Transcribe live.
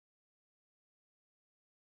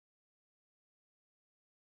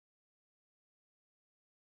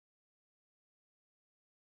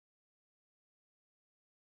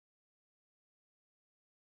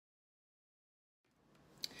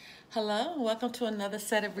Hello, and welcome to another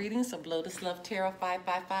set of readings of Lotus Love Tarot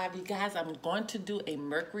 555. You guys, I'm going to do a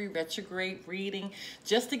Mercury retrograde reading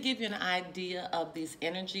just to give you an idea of these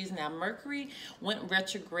energies. Now, Mercury went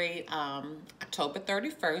retrograde October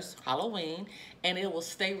 31st, Halloween, and it will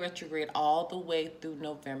stay retrograde all the way through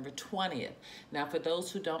November 20th. Now, for those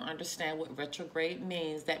who don't understand what retrograde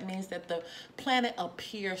means, that means that the planet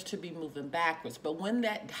appears to be moving backwards. But when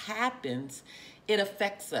that happens, it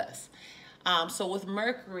affects us. So with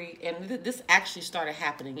Mercury, and this actually started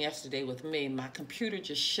happening yesterday with me, my computer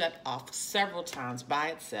just shut off several times by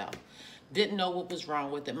itself. Didn't know what was wrong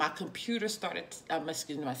with it. My computer started,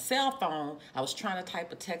 my cell phone, I was trying to type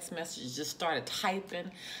a text message, just started typing.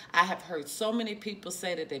 I have heard so many people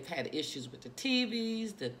say that they've had issues with the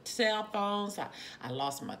TVs, the cell phones. I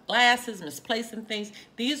lost my glasses, misplacing things.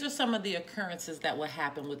 These are some of the occurrences that will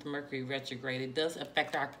happen with Mercury retrograde. It does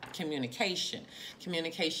affect our communication.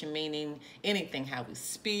 Communication meaning anything, how we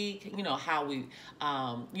speak, how we,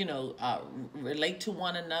 relate to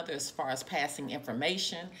one another as far as passing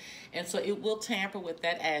information. And so it will tamper with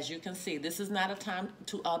that. As you can see, this is not a time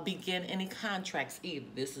to begin any contracts either.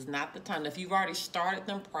 This is not the time. If you've already started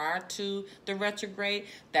them prior to the retrograde,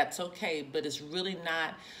 that's okay. But it's really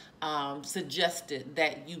not suggested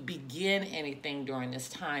that you begin anything during this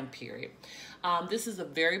time period. This is a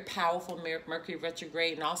very powerful Mercury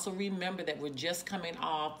retrograde. And also remember that we're just coming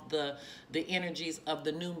off the energies of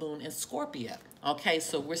the new moon in Scorpio. Okay,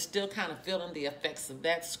 so we're still kind of feeling the effects of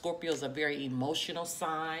that. Scorpio is a very emotional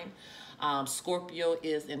sign. Scorpio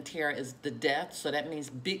is in tarot is the death. So that means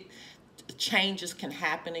big changes can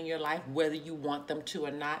happen in your life, whether you want them to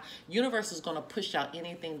or not. Universe is going to push out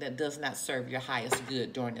anything that does not serve your highest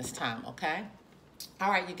good during this time, okay?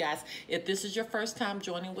 All right, you guys, if this is your first time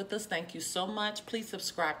joining with us, thank you so much. Please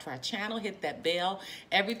subscribe to our channel. Hit that bell.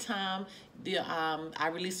 Every time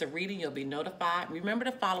I release a reading, you'll be notified. Remember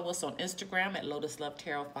to follow us on Instagram at Lotus Love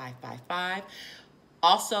Tarot 555.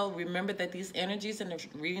 Also, remember that these energies in the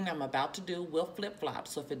reading I'm about to do will flip-flop.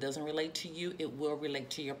 So if it doesn't relate to you, it will relate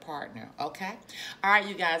to your partner, okay? All right,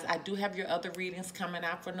 you guys, I do have your other readings coming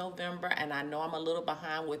out for November, and I know I'm a little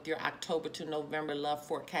behind with your October to November love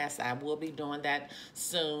forecast. I will be doing that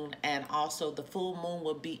soon. And also, the full moon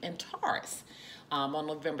will be in Taurus on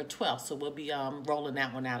November 12th. So we'll be rolling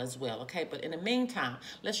that one out as well, okay? But in the meantime,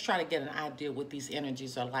 let's try to get an idea what these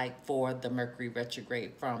energies are like for the Mercury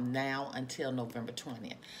retrograde from now until November 20th.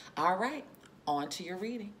 All right, on to your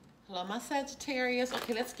reading. Hello, my Sagittarius.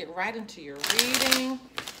 Okay, let's get right into your reading.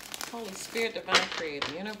 Holy Spirit, Divine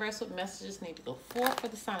Creator, Universal messages need to go forth for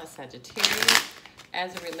the sign of Sagittarius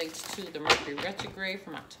as it relates to the Mercury retrograde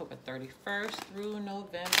from October 31st through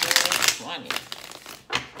November 20th.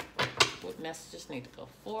 What messages need to go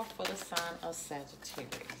forth for the sign of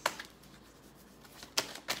Sagittarius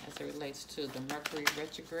as it relates to the Mercury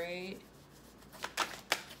retrograde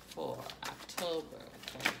for October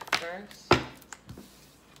 31st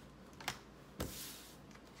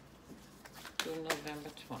through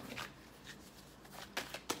November 20th.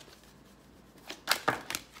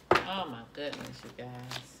 Oh my goodness, you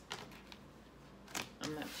guys.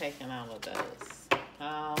 I'm not taking all of those.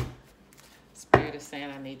 Spirit is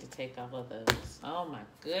saying I need to take all of those. Oh my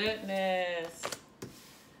goodness.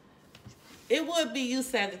 It would be you,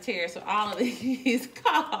 Sagittarius, for all of these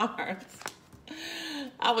cards.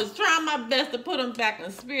 I was trying my best to put them back,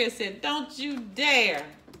 and Spirit said, don't you dare.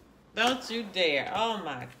 Don't you dare. Oh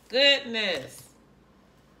my goodness.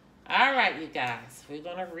 All right, you guys. We're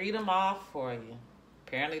going to read them off for you.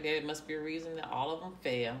 Apparently there must be a reason that all of them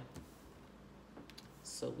fail.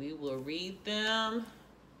 So we will read them.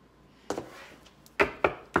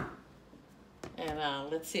 And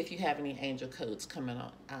let's see if you have any angel codes coming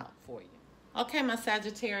out for you. Okay, my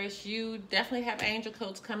Sagittarius, you definitely have angel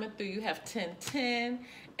codes coming through. You have 1010,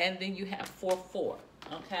 and then you have 44,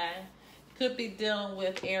 okay? Could be dealing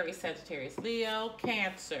with Aries, Sagittarius, Leo,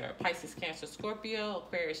 Cancer, Pisces, Cancer, Scorpio,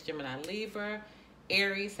 Aquarius, Gemini, Libra,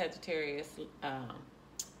 Aries, Sagittarius,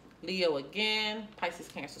 Leo again, Pisces,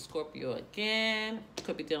 Cancer, Scorpio again.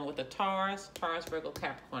 Could be dealing with a Taurus, Virgo,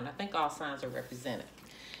 Capricorn. I think all signs are represented.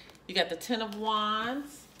 You got the 10 of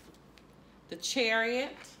Wands, the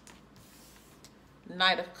Chariot,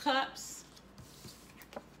 Knight of Cups,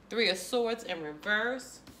 3 of Swords in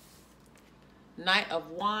reverse, Knight of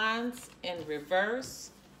Wands in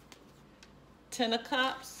reverse, 10 of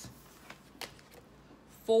Cups,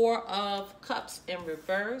 4 of Cups in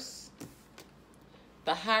reverse,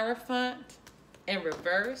 the Hierophant in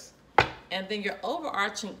reverse, and then your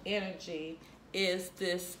overarching energy is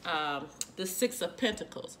this the Six of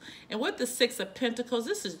Pentacles. And with the Six of Pentacles,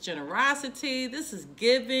 this is generosity, this is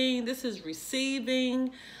giving, this is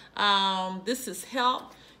receiving, this is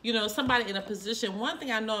help. you know, somebody in a position. One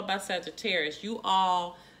thing I know about Sagittarius, you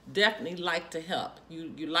all definitely like to help.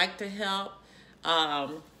 You like to help.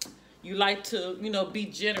 You like to, you know, be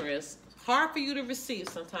generous. Hard for you to receive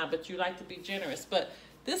sometimes, but you like to be generous. But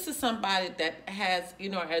this is somebody that has, you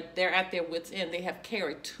know, they're at their wits' end. They have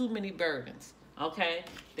carried too many burdens, okay?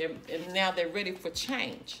 And now they're ready for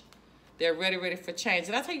change. They're ready for change.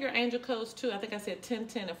 Did I tell you your angel codes too? I think I said 10,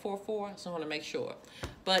 10, and 4, 4. So I want to make sure.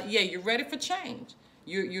 But yeah, you're ready for change.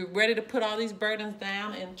 You're ready to put all these burdens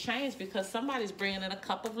down and change because somebody's bringing in a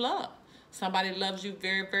cup of love. Somebody loves you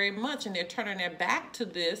very, very much, and they're turning their back to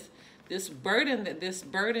these burdens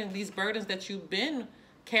that you've been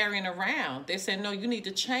carrying around. They say, no, you need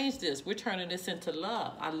to change this. We're turning this into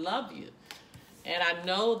love. I love you. And I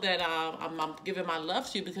know that I'm giving my love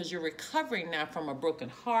to you because you're recovering now from a broken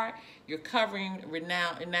heart. You're recovering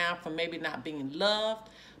now from maybe not being loved,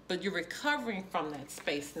 but you're recovering from that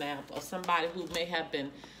space now of somebody who may have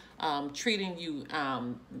been treating you,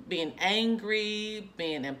 being angry,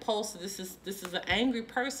 being impulsive. This is an angry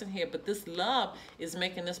person here, but this love is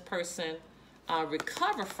making this person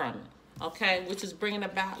recover from it, okay? Which is bringing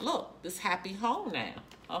about, look, this happy home now.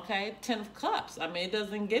 Okay, 10 of Cups. I mean, it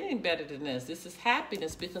doesn't get any better than this. This is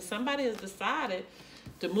happiness because somebody has decided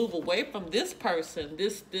to move away from this person,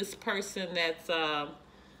 this person that's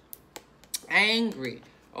angry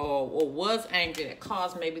or was angry that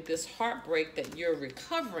caused maybe this heartbreak that you're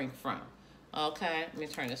recovering from. Okay, let me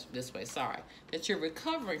turn this way. Sorry, that you're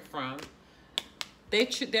recovering from. They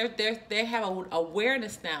have an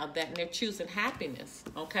awareness now that they're choosing happiness,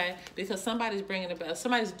 okay? Because somebody's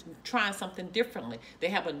somebody's trying something differently. They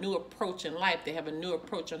have a new approach in life. They have a new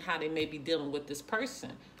approach on how they may be dealing with this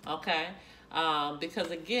person, okay?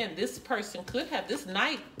 Because again, this person could have this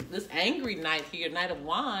angry knight here, Knight of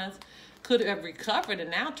Wands, could have recovered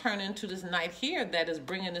and now turn into this knight here that is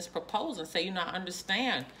bringing this proposal and say, you know, I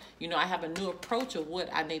understand. You know, I have a new approach of what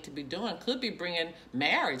I need to be doing. Could be bringing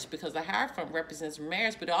marriage because the Hierophant represents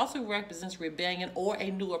marriage, but it also represents rebellion or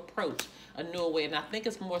a new approach, a new way. And I think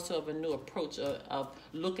it's more so of a new approach of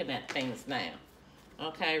looking at things now.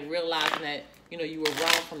 Okay, realizing that, you know, you were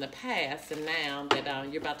wrong from the past and now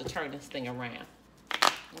that you're about to turn this thing around.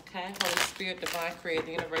 Okay, Holy Spirit, Divine Creator,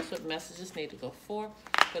 the universe, what messages need to go forth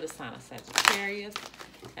for the sign of Sagittarius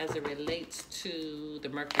as it relates to the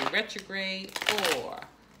Mercury Retrograde for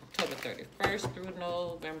October 31st through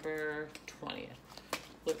November 20th.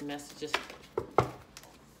 What messages?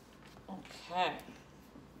 Okay.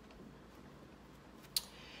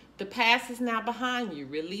 The past is now behind you.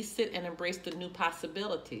 Release it and embrace the new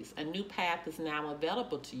possibilities. A new path is now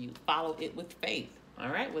available to you. Follow it with faith. All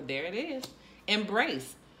right, well, there it is.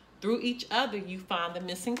 Embrace. Through each other, you find the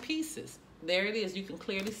missing pieces. There it is. You can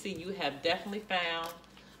clearly see you have definitely found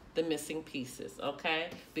the missing pieces, okay?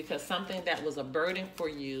 Because something that was a burden for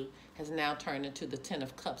you has now turned into the 10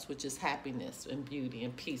 of Cups, which is happiness and beauty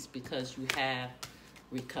and peace because you have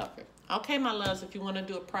recovered. Okay, my loves, if you want to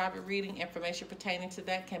do a private reading, information pertaining to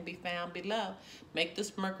that can be found below. Make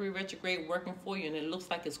this Mercury Retrograde working for you, and it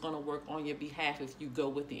looks like it's going to work on your behalf if you go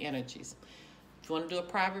with the energies. If you want to do a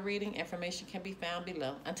private reading, information can be found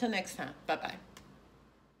below. Until next time, bye-bye.